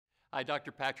Hi,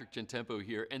 Dr. Patrick Gentempo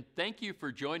here, and thank you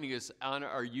for joining us on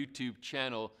our YouTube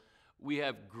channel. We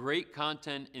have great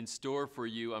content in store for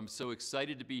you. I'm so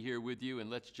excited to be here with you, and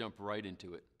let's jump right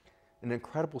into it. An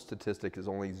incredible statistic is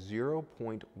only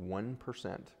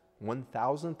 0.1%,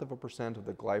 1,000th of a percent of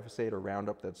the glyphosate or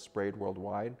Roundup that's sprayed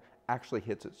worldwide actually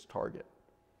hits its target.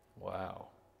 Wow.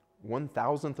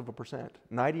 1,000th of a percent.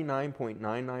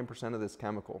 99.99% of this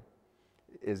chemical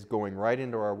is going right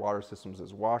into our water systems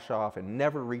as wash off and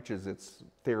never reaches its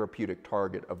therapeutic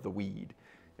target of the weed,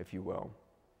 if you will.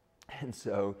 And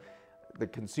so the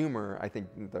consumer, I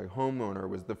think the homeowner,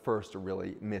 was the first to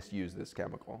really misuse this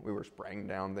chemical. We were spraying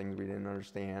down things we didn't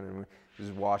understand, and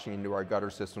just washing into our gutter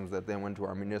systems that then went to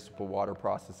our municipal water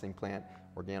processing plant.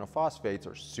 Organophosphates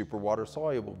are super water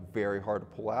soluble, very hard to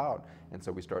pull out, and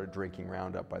so we started drinking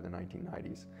Roundup by the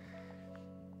 1990s.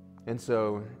 And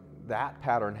so that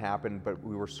pattern happened, but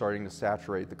we were starting to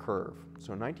saturate the curve.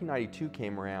 So 1992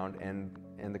 came around, and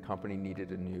the company needed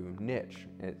a new niche.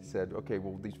 It said, okay,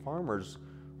 well, these farmers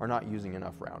are not using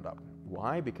enough Roundup.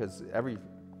 Why? Because every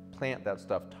plant that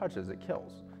stuff touches, it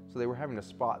kills. So they were having to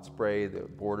spot spray the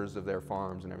borders of their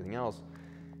farms and everything else.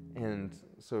 And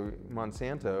so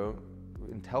Monsanto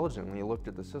intelligently looked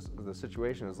at the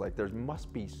situation as like, there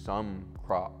must be some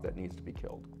crop that needs to be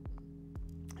killed.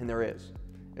 And there is.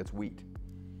 It's wheat.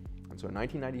 And so in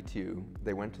 1992,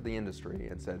 they went to the industry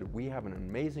and said, we have an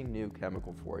amazing new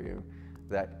chemical for you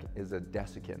that is a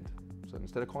desiccant. So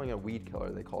instead of calling it a weed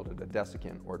killer, they called it a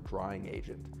desiccant or drying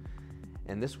agent.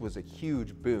 And this was a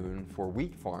huge boon for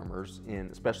wheat farmers,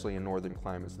 especially in northern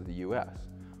climates of the US.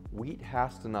 Wheat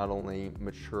has to not only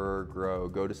mature, grow,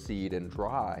 go to seed, and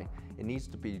dry, it needs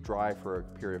to be dry for a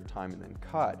period of time and then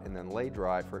cut, and then lay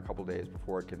dry for a couple days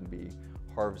before it can be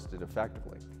harvested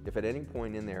effectively. If at any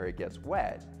point in there it gets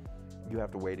wet, you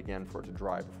have to wait again for it to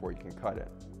dry before you can cut it.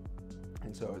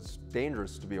 And so it's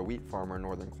dangerous to be a wheat farmer in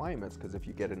northern climates, because if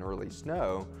you get an early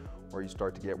snow or you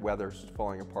start to get weather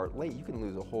falling apart late, you can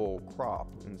lose a whole crop,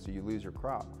 and so you lose your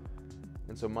crop.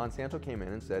 And so Monsanto came in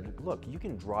and said, look, you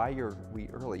can dry your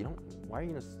wheat early. Why are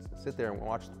you gonna sit there and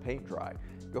watch the paint dry?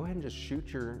 Go ahead and just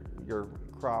shoot your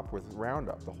crop with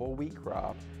Roundup, the whole wheat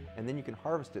crop, and then you can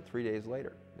harvest it 3 days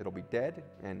later. It'll be dead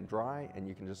and dry, and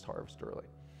you can just harvest early.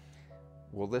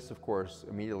 Well, this, of course,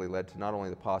 immediately led to not only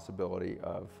the possibility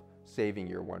of saving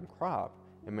your one crop,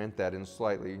 it meant that in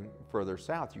slightly further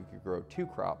south, you could grow 2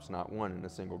 crops, not 1 in a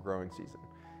single growing season.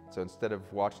 So instead of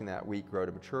watching that wheat grow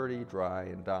to maturity, dry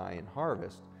and die and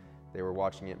harvest, they were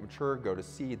watching it mature, go to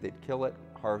seed, they'd kill it,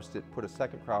 harvest it, put a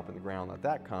second crop in the ground, let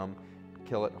that come,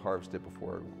 kill it, harvest it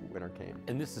before winter came.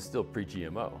 And this is still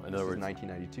pre-GMO. In other words,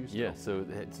 1992 still. Yeah, so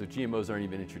GMOs aren't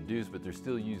even introduced, but they're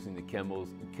still using the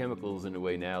chemicals in a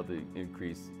way now to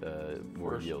increase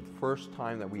more yield. First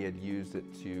time that we had used it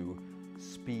to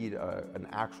speed an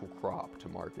actual crop to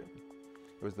market.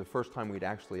 It was the first time we'd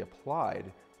actually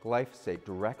applied glyphosate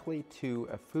directly to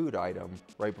a food item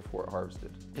right before it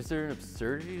harvested. Is there an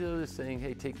absurdity though to saying,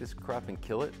 hey, take this crop and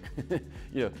kill it?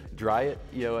 Dry it?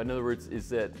 In other words, is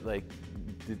that like,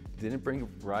 didn't it bring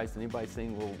rise to anybody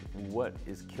saying, well, what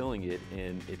is killing it?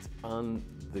 And it's on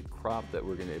the crop that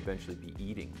we're gonna eventually be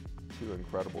eating. 2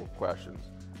 incredible questions.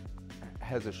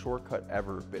 Has a shortcut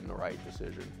ever been the right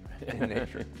decision in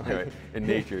nature? Right. In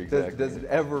nature, exactly. Does it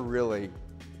ever really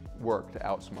work to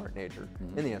outsmart nature?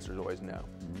 Mm-hmm. And the answer is always no.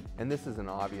 Mm-hmm. And this is an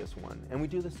obvious one. And we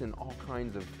do this in all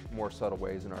kinds of more subtle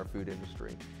ways in our food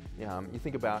industry. You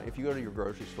think about, if you go to your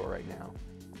grocery store right now,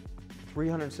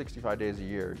 365 days a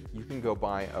year, you can go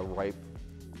buy a ripe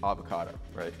avocado,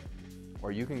 right?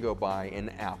 Or you can go buy an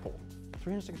apple.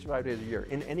 365 days a year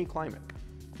in any climate.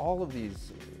 All of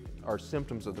these are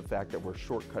symptoms of the fact that we're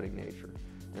shortcutting nature.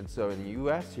 And so in the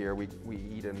US here, we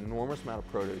eat an enormous amount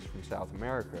of produce from South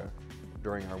America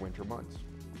during our winter months.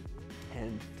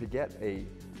 And to get a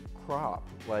crop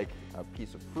like a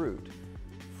piece of fruit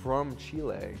from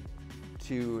Chile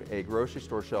to a grocery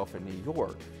store shelf in New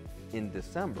York in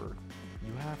December,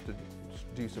 you have to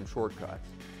do some shortcuts,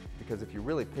 because if you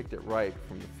really picked it right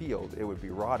from the field, it would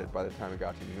be rotted by the time it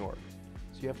got to New York.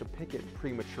 So you have to pick it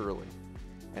prematurely.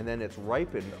 And then it's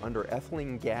ripened under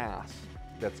ethylene gas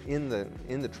that's in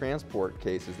the transport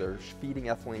cases. They're feeding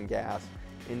ethylene gas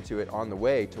into it on the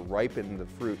way to ripen the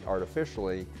fruit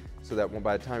artificially, so that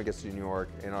by the time it gets to New York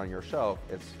and on your shelf,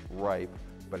 it's ripe,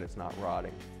 but it's not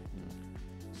rotting.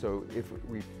 So if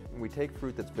we take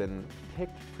fruit that's been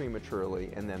picked prematurely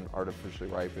and then artificially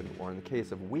ripened, or in the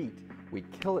case of wheat, we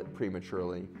kill it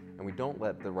prematurely and we don't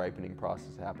let the ripening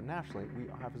process happen naturally, we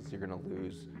obviously are going to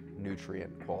lose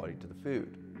nutrient quality to the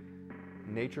food.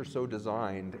 Nature so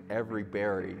designed every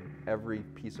berry, every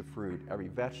piece of fruit, every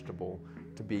vegetable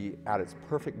to be at its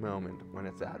perfect moment when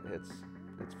it's at its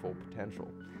full potential.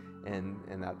 And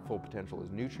that full potential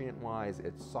is nutrient-wise,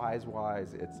 it's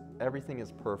size-wise, everything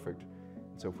is perfect.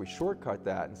 So if we shortcut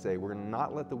that and say we're going to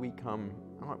not let the wheat come,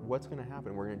 what's going to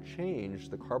happen? We're going to change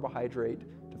the carbohydrate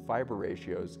to fiber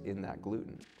ratios in that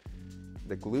gluten.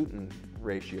 The gluten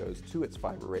ratios to its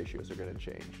fiber ratios are going to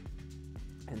change.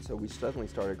 And so we suddenly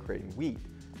started creating wheat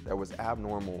that was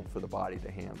abnormal for the body to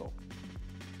handle.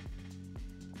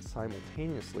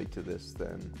 Simultaneously to this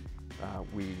then,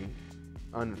 we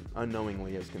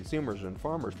unknowingly as consumers and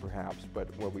farmers perhaps,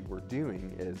 but what we were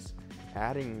doing is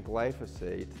adding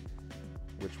glyphosate,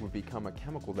 which would become a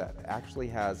chemical that actually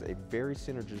has a very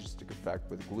synergistic effect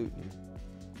with gluten.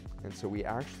 And so we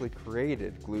actually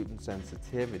created gluten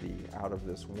sensitivity out of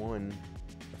this one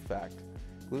effect.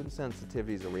 Gluten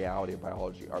sensitivity is a reality of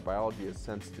biology. Our biology is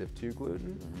sensitive to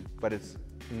gluten, but it's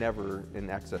never in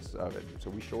excess of it. So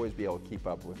we should always be able to keep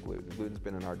up with gluten. Gluten's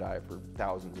been in our diet for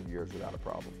thousands of years without a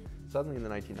problem. Suddenly in the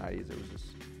 1990s, there was this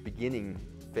beginning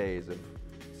phase of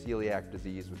celiac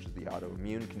disease, which is the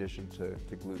autoimmune condition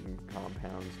to gluten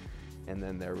compounds. And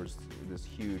then there was this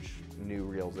huge new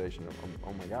realization of,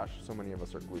 oh my gosh, so many of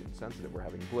us are gluten sensitive. We're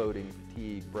having bloating,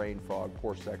 fatigue, brain fog,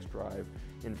 poor sex drive,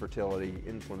 infertility,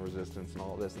 insulin resistance, and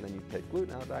all of this. And then you take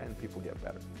gluten out of the diet and people get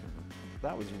better.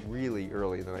 That was really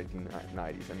early in the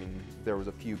 1990s. I mean, there was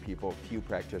a few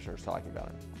practitioners talking about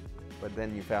it. But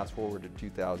then you fast forward to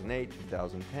 2008,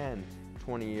 2010,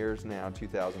 20 years now,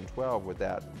 2012, with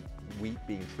that wheat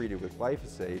being treated with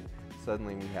glyphosate,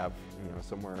 suddenly we have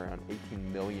somewhere around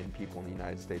 18 million people in the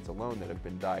United States alone that have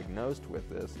been diagnosed with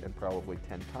this, and probably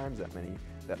 10 times that many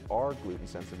that are gluten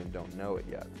sensitive and don't know it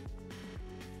yet.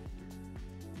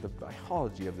 The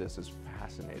biology of this is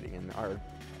fascinating, and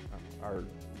our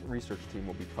research team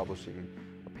will be publishing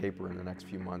a paper in the next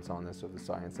few months on this, of the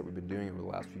science that we've been doing over the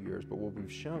last few years. But what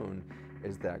we've shown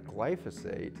is that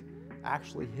glyphosate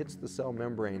actually hits the cell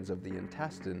membranes of the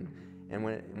intestine, and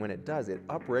when it does, it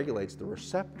upregulates the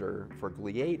receptor for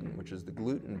gliadin, which is the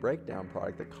gluten breakdown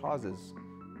product that causes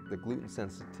the gluten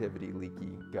sensitivity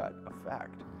leaky gut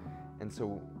effect. And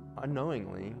so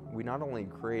unknowingly, we not only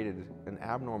created an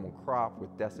abnormal crop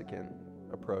with desiccant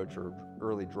approach or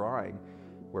early drying,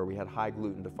 where we had high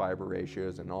gluten to fiber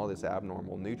ratios and all this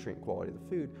abnormal nutrient quality of the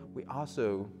food, we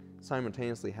also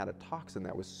simultaneously had a toxin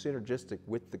that was synergistic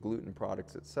with the gluten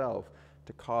products itself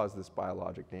to cause this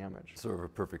biologic damage. Sort of a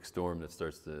perfect storm that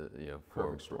starts to form.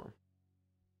 Perfect storm.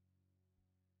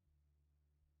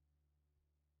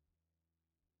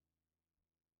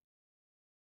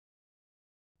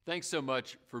 Thanks so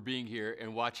much for being here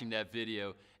and watching that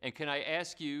video. And can I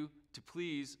ask you to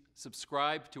please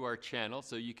subscribe to our channel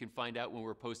so you can find out when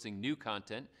we're posting new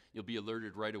content. You'll be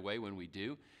alerted right away when we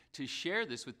do. To share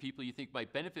this with people you think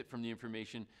might benefit from the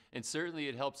information, and certainly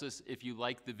it helps us if you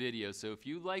like the video. So if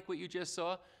you like what you just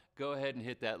saw, go ahead and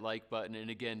hit that like button. And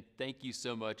again, thank you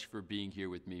so much for being here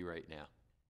with me right now.